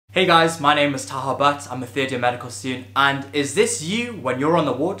Hey guys, my name is Taha, but I'm a third year medical student, and is this you when you're on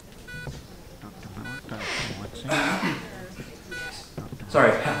the ward?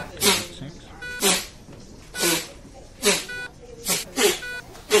 Sorry.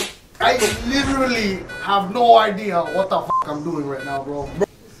 I literally have no idea what the f I'm doing right now, bro.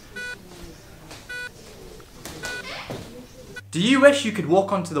 Do you wish you could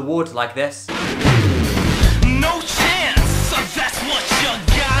walk onto the ward like this? No chance, so that's what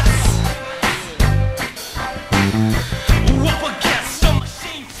you got. Up against a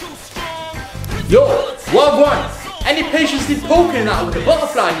machine too strong. Yo, what one? Any patients need poking out with a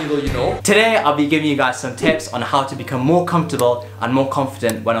butterfly needle, you know? Today I'll be giving you guys some tips on how to become more comfortable and more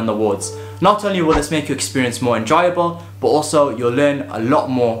confident when on the wards. Not only will this make your experience more enjoyable, but also you'll learn a lot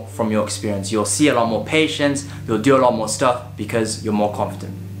more from your experience. You'll see a lot more patients, you'll do a lot more stuff because you're more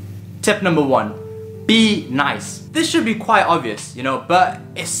confident. Tip number 1, be nice. This should be quite obvious, you know, but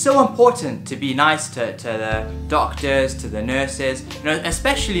it's so important to be nice to the doctors, to the nurses, you know,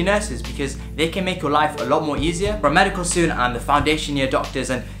 especially nurses, because they can make your life a lot more easier. For a medical student and the foundation year doctors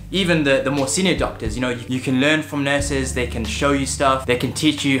and even the more senior doctors, you know, you can learn from nurses, they can show you stuff, they can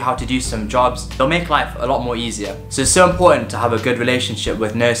teach you how to do some jobs. They'll make life a lot more easier. So it's so important to have a good relationship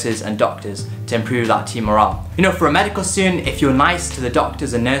with nurses and doctors to improve that team morale. You know, for a medical student, if you're nice to the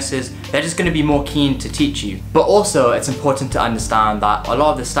doctors and nurses, they're just going to be more keen to teach you. But also, it's important to understand that a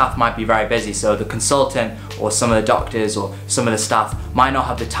lot of the staff might be very busy, so the consultant or some of the doctors or some of the staff might not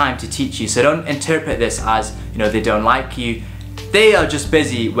have the time to teach you. So don't interpret this as, you know, they don't like you. They are just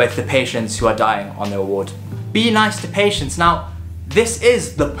busy with the patients who are dying on their ward. Be nice to patients. Now, this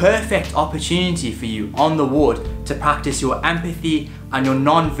is the perfect opportunity for you on the ward to practice your empathy and your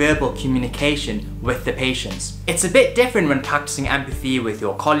non-verbal communication with the patients. It's a bit different when practicing empathy with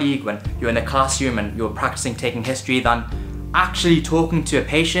your colleague, when you're in the classroom and you're practicing taking history, than actually talking to a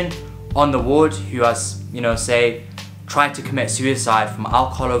patient on the ward who has, you know, say, tried to commit suicide from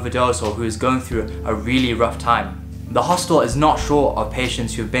alcohol overdose or who is going through a really rough time. The hospital is not short of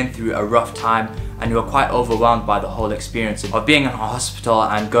patients who have been through a rough time and who are quite overwhelmed by the whole experience of being in a hospital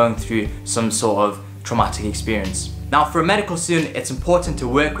and going through some sort of traumatic experience. Now, for a medical student, it's important to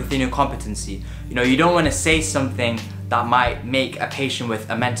work within your competency. You know, you don't want to say something that might make a patient with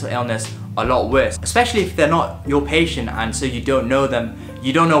a mental illness a lot worse, especially if they're not your patient and so you don't know them,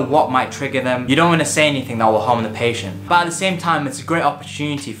 you don't know what might trigger them, you don't want to say anything that will harm the patient. But at the same time, it's a great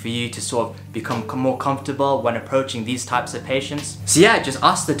opportunity for you to sort of become more comfortable when approaching these types of patients. So yeah, just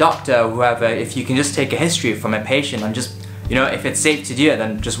ask the doctor or whoever if you can just take a history from a patient and just, you know, if it's safe to do it,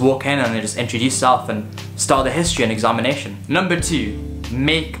 then just walk in and just introduce yourself and start the history and examination. Number 2,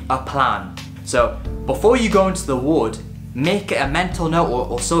 make a plan. So before you go into the ward, make a mental note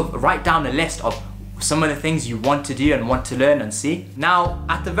or sort of write down a list of some of the things you want to do and want to learn and see. Now,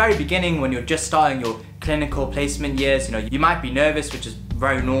 at the very beginning, when you're just starting your clinical placement years, you know, you might be nervous, which is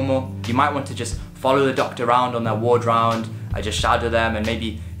very normal. You might want to just follow the doctor around on their ward round. I just shadow them and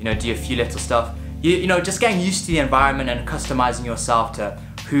maybe, you know, do a few little stuff. You know, just getting used to the environment and customizing yourself to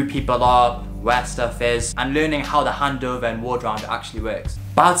who people are, where stuff is, and learning how the handover and ward round actually works.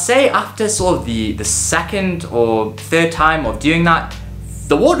 But I'd say after sort of the second or third time of doing that,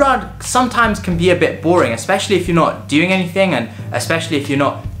 the ward round sometimes can be a bit boring, especially if you're not doing anything and especially if you're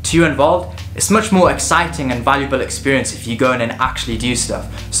not too involved. It's much more exciting and valuable experience if you go in and actually do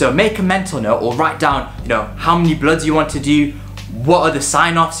stuff. So make a mental note or write down, you know, how many bloods you want to do, what are the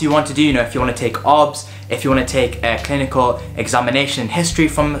sign-offs you want to do, you know, if you want to take OBS, if you want to take a clinical examination history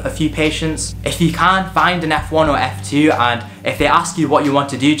from a few patients. If you can, find an F1 or F2, and if they ask you what you want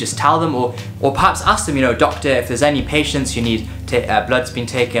to do, just tell them, or perhaps ask them, you know, doctor, if there's any patients who need blood's been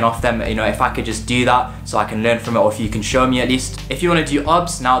taken off them, you know, if I could just do that so I can learn from it, or if you can show me at least. If you want to do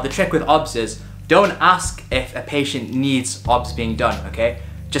OBS, now the trick with OBS is don't ask if a patient needs OBS being done, okay?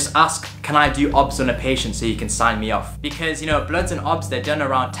 Just ask, can I do OBS on a patient so you can sign me off? Because, you know, bloods and OBS, they're done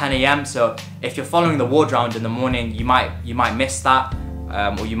around 10 AM, so if you're following the ward round in the morning, you might miss that,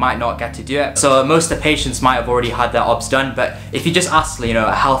 or you might not get to do it. So most of the patients might have already had their OBS done, but if you just ask, you know,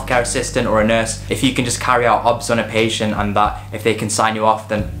 a healthcare assistant or a nurse, if you can just carry out OBS on a patient and that if they can sign you off,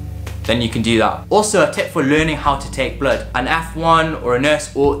 then you can do that. Also, a tip for learning how to take blood, an F1 or a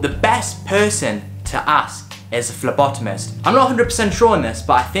nurse, or the best person to ask is a phlebotomist. I'm not 100% sure on this,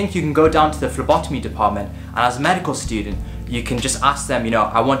 but I think you can go down to the phlebotomy department and as a medical student, you can just ask them, you know,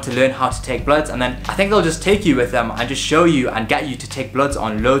 I want to learn how to take bloods, and then I think they'll just take you with them and just show you and get you to take bloods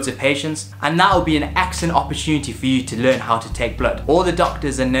on loads of patients, and that will be an excellent opportunity for you to learn how to take blood. All the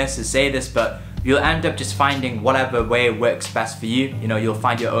doctors and nurses say this, but you'll end up just finding whatever way works best for you. You know, you'll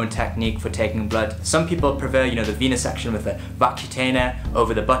find your own technique for taking blood. Some people prefer, you know, the venous section with the vacutainer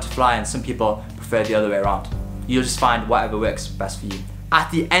over the butterfly, and some people prefer the other way around. You'll just find whatever works best for you. At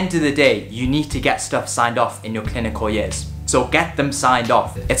the end of the day, you need to get stuff signed off in your clinical years. So get them signed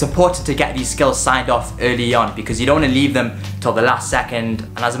off. It's important to get these skills signed off early on because you don't want to leave them till the last second.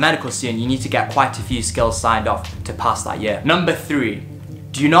 And as a medical student, you need to get quite a few skills signed off to pass that year. Number 3,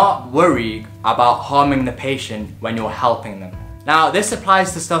 do not worry about harming the patient when you're helping them. Now, this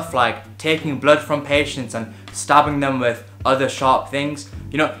applies to stuff like taking blood from patients and stabbing them with other sharp things.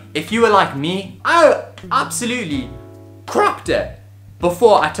 You know, if you were like me, I absolutely cracked it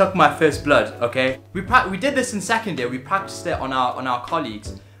before I took my first blood, okay? We did this in second year, we practiced it on our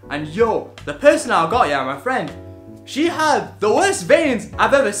colleagues. And yo, the person I got, yeah, my friend, she had the worst veins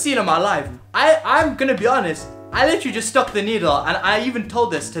I've ever seen in my life. I'm gonna be honest, I literally just stuck the needle, and I even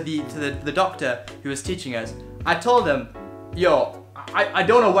told this to the doctor who was teaching us. I told him, yo, I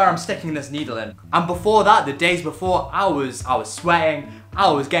don't know where I'm sticking this needle in. And before that, the days before, I was sweating, I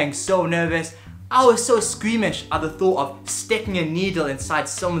was getting so nervous. I was so squeamish at the thought of sticking a needle inside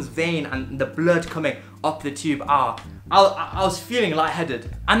someone's vein and the blood coming up the tube. I was feeling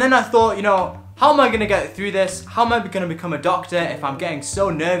lightheaded. And then I thought, you know, how am I gonna get through this? How am I gonna become a doctor if I'm getting so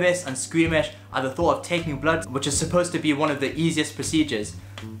nervous and squeamish at the thought of taking blood, which is supposed to be one of the easiest procedures?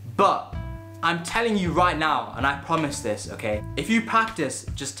 But I'm telling you right now, and I promise this, okay? If you practice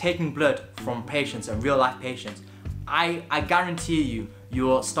just taking blood from patients and real life patients, I guarantee you, you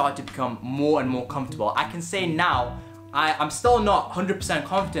will start to become more and more comfortable. I can say now, I'm still not 100%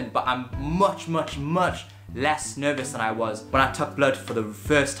 confident, but I'm much less nervous than I was when I took blood for the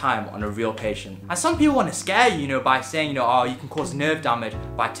first time on a real patient. And some people want to scare you, you know, by saying, you know, oh, you can cause nerve damage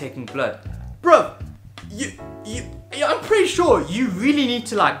by taking blood. Bro, I'm pretty sure you really need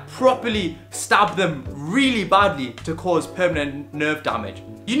to like properly stab them really badly to cause permanent nerve damage.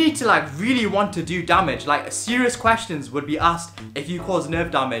 You need to like really want to do damage. Like serious questions would be asked if you cause nerve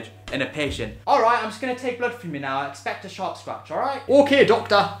damage in a patient. Alright, I'm just gonna take blood from you now. Expect a sharp scratch, alright? Okay,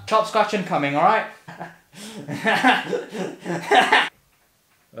 doctor. Sharp scratch incoming, alright?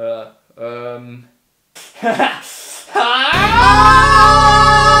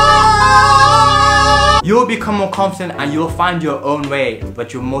 You'll become more confident and you'll find your own way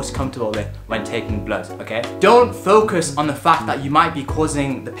that you're most comfortable with when taking blood, okay? Don't focus on the fact that you might be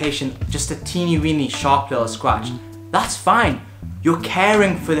causing the patient just a teeny weeny sharp little scratch. That's fine. You're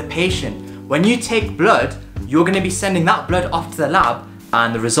caring for the patient. When you take blood, you're gonna be sending that blood off to the lab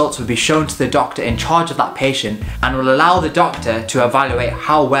and the results will be shown to the doctor in charge of that patient and will allow the doctor to evaluate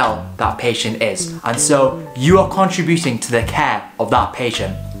how well that patient is. And so you are contributing to the care of that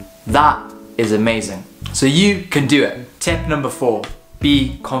patient. That is amazing. So you can do it. Tip number 4,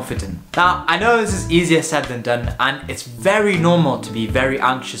 be confident. Now, I know this is easier said than done, and it's very normal to be very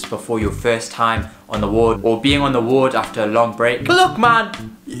anxious before your first time on the ward or being on the ward after a long break. But look,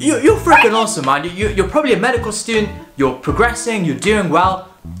 man, you're freaking awesome, man. You're probably a medical student, you're progressing, you're doing well.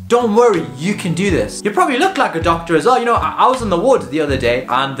 Don't worry, you can do this. You probably look like a doctor as well. You know, I was on the ward the other day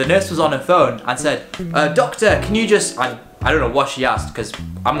and the nurse was on her phone and said, doctor, can you just, I don't know what she asked because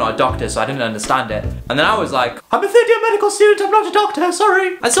I'm not a doctor, so I didn't understand it. And then I was like, I'm a third year medical student, I'm not a doctor,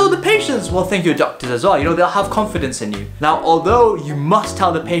 sorry. And so the patients will think you're doctors as well. You know, they'll have confidence in you. Now, although you must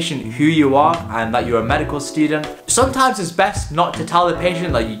tell the patient who you are and that you're a medical student, sometimes it's best not to tell the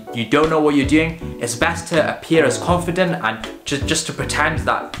patient that you don't know what you're doing. It's best to appear as confident and just to pretend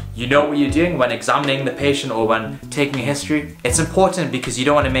that you know what you're doing when examining the patient or when taking a history. It's important because you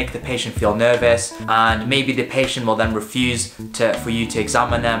don't want to make the patient feel nervous and maybe the patient will then refuse for you to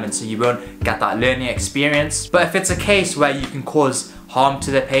examine them, and so you won't get that learning experience. But if it's a case where you can cause harm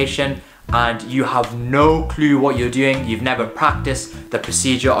to the patient and you have no clue what you're doing, you've never practiced the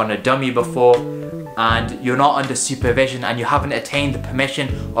procedure on a dummy before, and you're not under supervision and you haven't attained the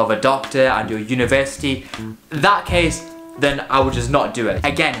permission of a doctor and your university, that case, then I would just not do it.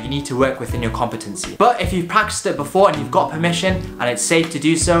 Again, you need to work within your competency. But if you've practiced it before and you've got permission and it's safe to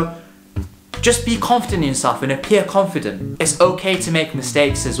do so, just be confident in yourself and appear confident. It's okay to make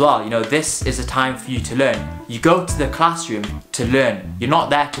mistakes as well. You know, this is a time for you to learn. You go to the classroom to learn. You're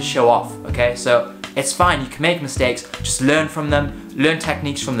not there to show off, okay? So it's fine, you can make mistakes, just learn from them, learn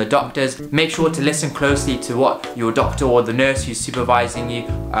techniques from the doctors, make sure to listen closely to what your doctor or the nurse who's supervising you,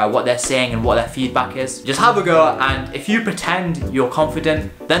 what they're saying and what their feedback is. Just have a go, and if you pretend you're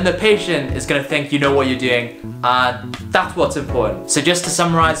confident, then the patient is going to think you know what you're doing, and that's what's important. So just to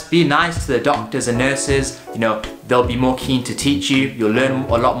summarize, be nice to the doctors and nurses, you know, they'll be more keen to teach you, you'll learn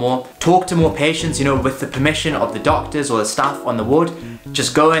a lot more. Talk to more patients, you know, with the permission of the doctors or the staff on the ward.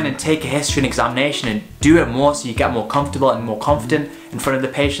 just go in and take a history and examination and do it more so you get more comfortable and more confident in front of the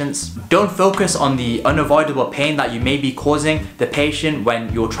patients. Don't focus on the unavoidable pain that you may be causing the patient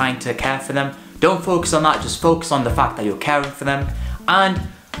when you're trying to care for them. Don't focus on that, just focus on the fact that you're caring for them, and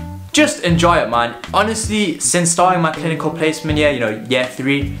just enjoy it, man. Honestly, since starting my clinical placement year, year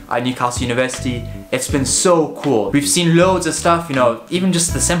 3 at Newcastle University, it's been so cool. We've seen loads of stuff, even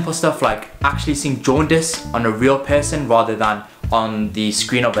just the simple stuff like actually seeing jaundice on a real person rather than on the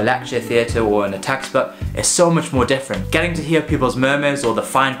screen of a lecture theatre or in a textbook. It's so much more different. Getting to hear people's murmurs or the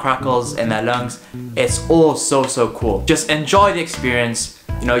fine crackles in their lungs, it's all so cool. Just enjoy the experience.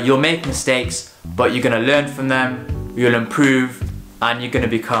 You'll make mistakes, but you're gonna learn from them, you'll improve, and you're gonna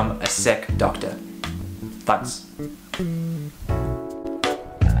become a sick doctor. Thanks.